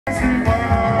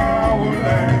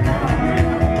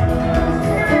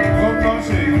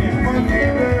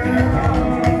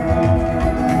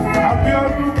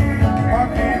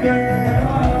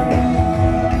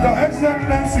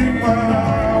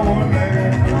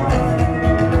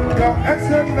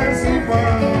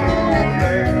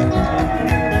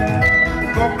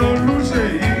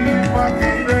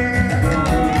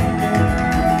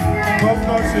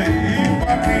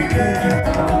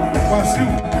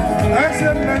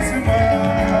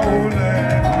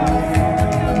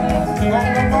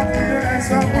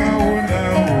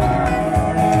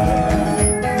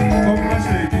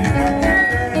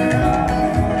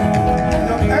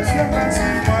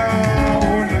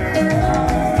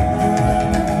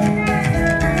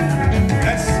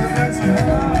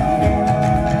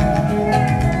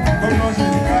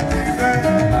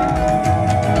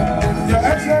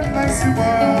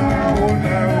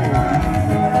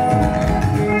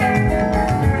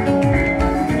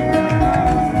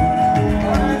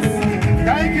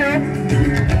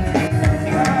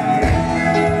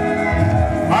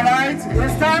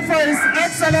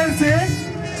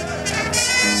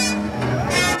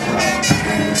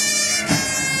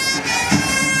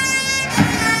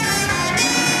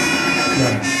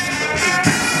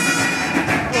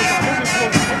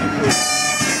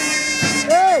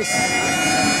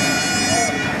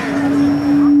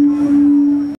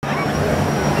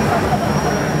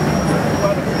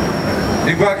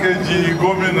Igbákejì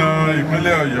gómìnà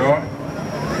ìpínlẹ̀ Ọ̀yọ́,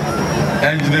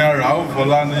 Engineer Rauf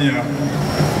Olaniyan.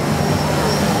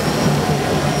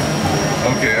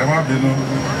 Okay, ẹ má bínú.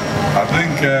 I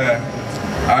think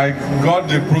I got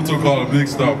the protocol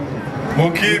mixed up. Mo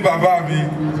kí bàbá mi,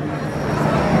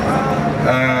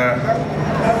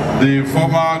 the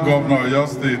former governor of Oyo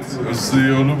State,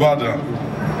 Olubadan.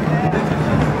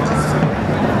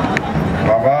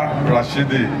 Baba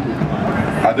Rashidi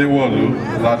Adewolu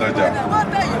Ladaja.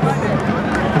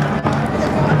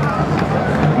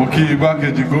 Mo kí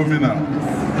igbákejì gómìnà.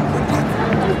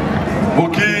 Mo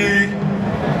kí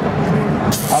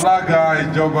alága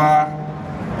ìjọba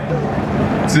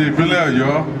ti ìpínlẹ̀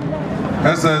Ọ̀yọ́,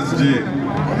 SSG,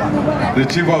 the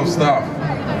Chief of Staff.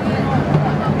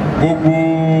 Gbogbo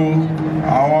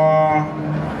àwọn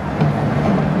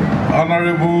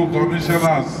honorable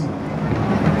commissioners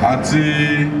àti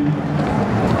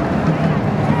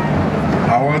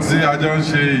àwọn tí a jọ ń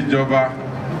ṣe ìjọba.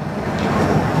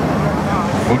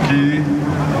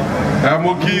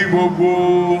 Mo kí gbogbo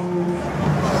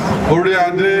orí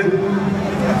adé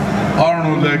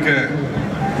ọrùn lẹ̀kẹ̀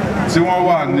tí wọ́n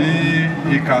wà ní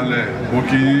ìkàlẹ̀.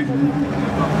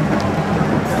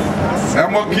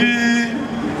 Mo kí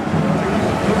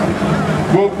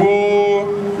gbogbo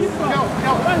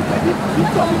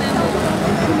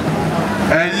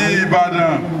ẹ̀yin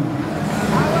Ìbàdàn.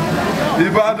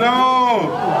 Ìbàdàn o.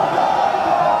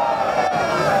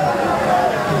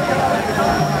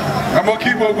 Mo kí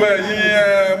gbogbo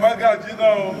ẹ̀yin mágàjí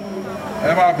náà o.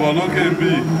 Ẹ máa bọ̀ lókè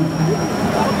bí.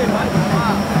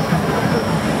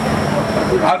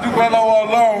 A dúpẹ́ lọ́wọ́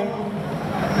Ọlọ́run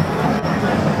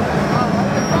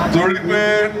torí pé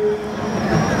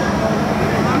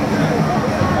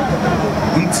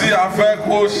ntí a fẹ́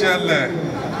kó ṣẹlẹ̀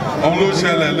òun ló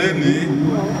ṣẹlẹ̀ lénìí.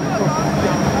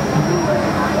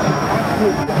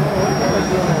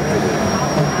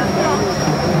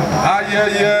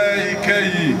 Ayẹyẹ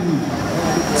ìkẹyìn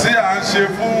tí a ń ṣe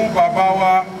fún bàbá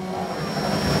wa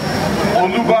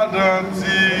Olubadan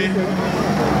ti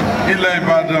ilẹ̀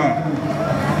Ìbàdàn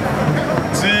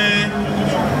tí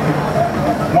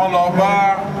wọ́n lọ bá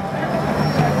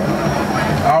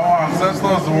àwọn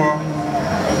ancestors wọn,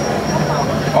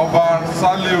 Ọba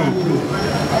Saliu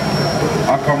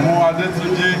Akamu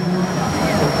Adétúnjí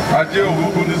Ajé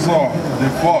Ògúngúnnísọ̀ the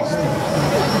first.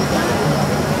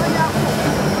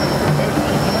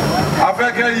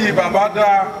 Afẹ́kẹ́yìn bàbá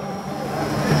dá,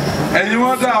 ẹ̀yin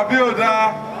wọ́n dá àbí ò dá?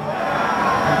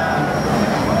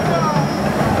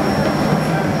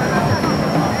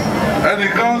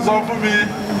 Ẹnìkan sọ fún mi,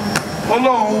 ó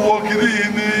lóun wo kiri yìí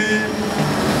ní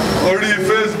orí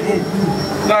Facebook,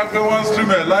 dápé wọ́n stream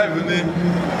ẹ̀ live ni.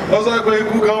 Ó sọ pé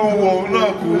ikú kan ń wo òun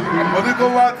náà kú, mo ní kó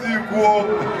wá tí ikú o,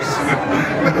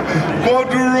 kó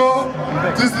dúró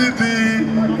títí di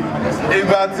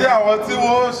ìgbà tí àwọn tí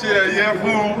wọ́n ṣe ẹ̀yẹ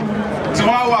fún tí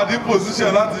wọ́n wà ní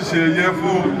position láti ṣe ẹ̀yẹ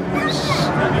fún.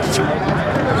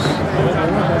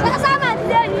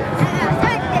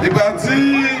 Ìgbà tí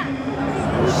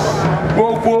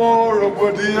gbogbo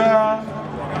rògbòdìyàn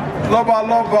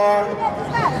lọ́balọ́ba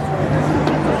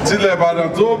tilẹ̀ Ìbàdàn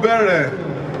tó bẹ̀rẹ̀,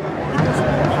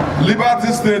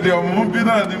 Liberty Stadium bí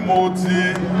náà ni mo ti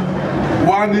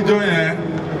wá níjọ́ yẹn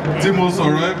tí mo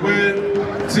sọ̀rọ̀ ẹ pé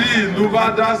tí ìlú bá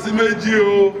dá sí méjì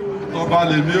o, tọba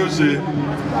lèmi ó ṣe.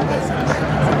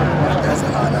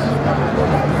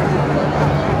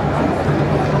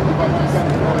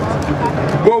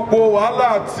 Gbogbo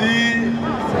wàhálà tí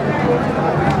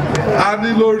a ní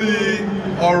lórí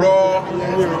ọ̀rọ̀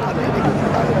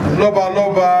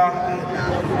lọ́balọ́ba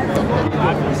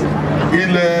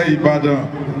ilẹ̀ Ìbàdàn,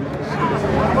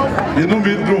 inú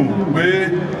mi dùn pé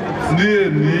ní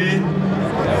èní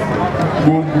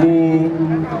gbogbo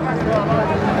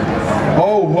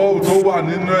ọ̀hún tó wà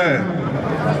nínú ẹ̀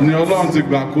ni Ọlọ́run ti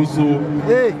gbàkóso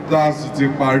tá a sì ti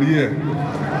parí ẹ̀.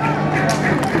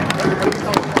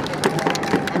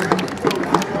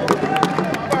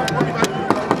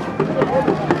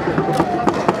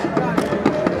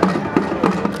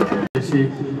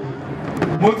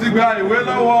 Mo ti gba ìwé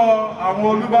lọ́wọ́ àwọn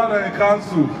Olubadan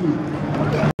council.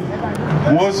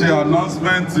 Wọ́n ṣe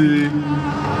announcement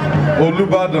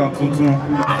Olubadan tuntun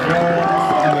fún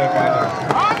ilẹ̀ Ìbàdàn.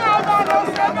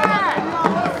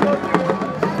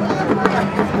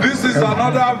 This is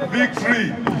another victory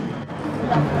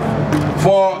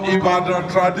for Ibadan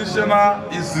traditional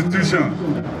institution.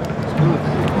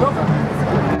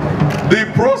 The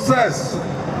process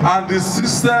and the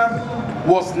system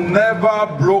was never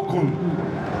broken.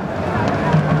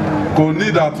 Kò ní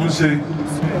ìdàtúnṣe.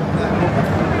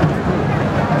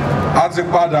 A ti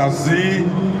padà sí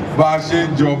bá a ṣe ń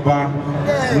jọba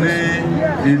ní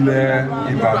ilẹ̀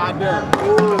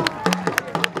Ìbàdàn.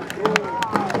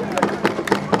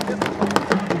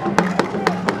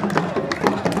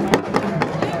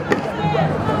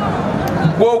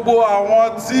 Gbogbo àwọn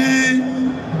tí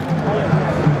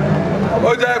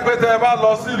ó jẹ́ pé tẹ́ bá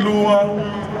lọ sílùú wọn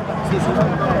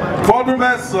fọ́dún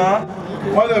mẹ́sàn-án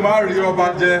wọ́n lè má rí ọba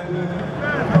jẹ,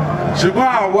 ṣùgbọ́n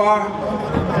àwa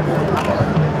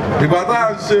ìgbà tá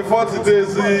à ń ṣe 40 days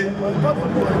sí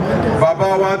bàbá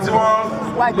wa tí wọ́n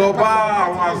lọ bá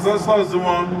àwọn ancestors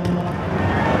wọn,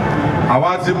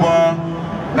 àwa ti mọ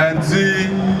ẹni tí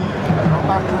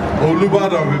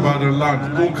Olubadan of Ibadan land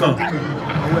tó kàn.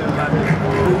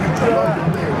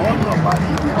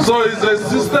 So it's a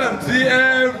system tí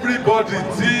everybody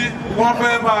tí wọ́n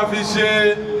fẹ́ máa fi ṣe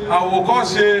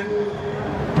àwòkọ́ṣe.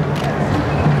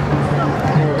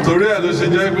 Torí ẹ̀ ló ṣe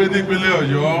jẹ́ pé nípínlẹ̀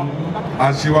Ọ̀yọ́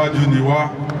aṣíwájú ni wá.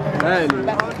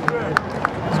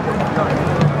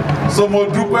 So mo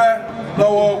dúpẹ́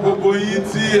lọ́wọ́ gbogbo yín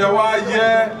tí ẹ wá yẹ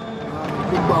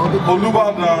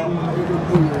Olubadan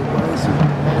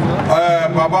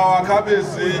bàbá wa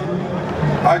kábíyèsí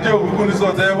Ajé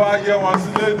Ògúngúnnísọ̀tẹ̀ wá yẹ wọn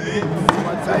sílé ní.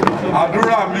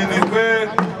 Àdúrà mi ni pé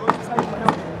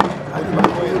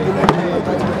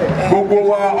gbogbo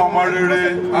wa ọmọ rere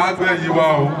àgbẹ̀yìn wa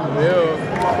o.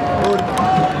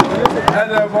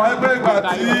 Ẹlẹ́fọ̀n ẹgbẹ́ ìgbà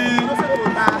tí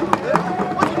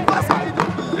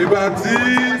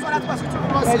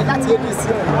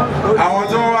àwọn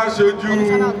tí wọ́n wá ṣojú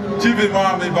Chief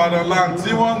Imam Ibadan land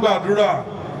tí wọ́n ń gbàdúrà,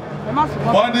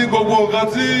 wọ́n ní gbogbo nǹkan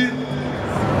tí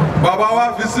bàbá wa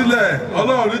fi sílẹ̀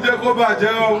Ọlọ́run ní jẹ́ kó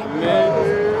bàjẹ́ o.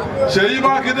 Ṣèyí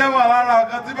Makinde wà lára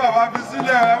nǹkan tí bàbá fi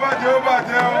sílẹ̀, ẹ má jẹ́ ó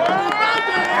bàjẹ́ o.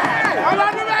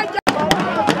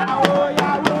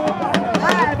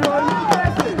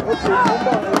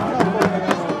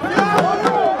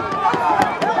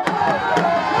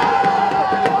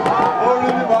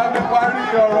 Orin ni màá fi parí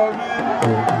ọ̀rọ̀ mi.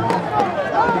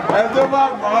 Ẹ tó bá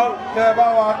mọ̀ kẹ́ bá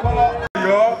wa kọ́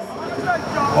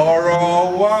ọ̀rọ̀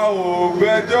wa ò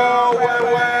gbẹ́jọ́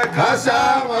wẹ́wẹ́ ká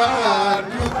ṣáà máa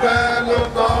dúpẹ́ ló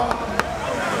tán.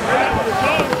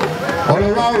 Ọ̀rọ̀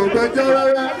wa ò gbẹ́jọ́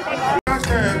wẹ́wẹ́.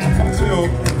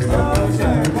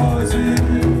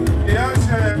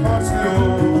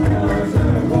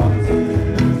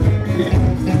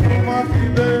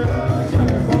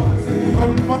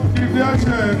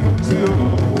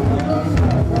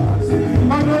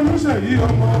 Yí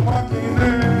ọmọ Makinde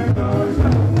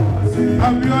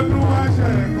Abíọ́dún wá ṣe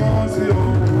nǹkan sí o.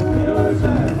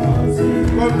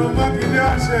 Kọ́nù Makinde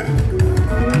àṣẹ.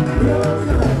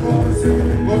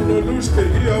 Kọ́nù Olúṣe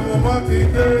yí ọmọ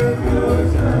Makinde.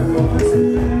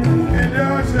 Ilé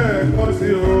àṣẹ nǹkan sí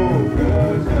o.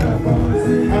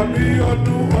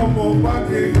 Abíọ́dún ọmọ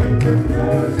Makinde.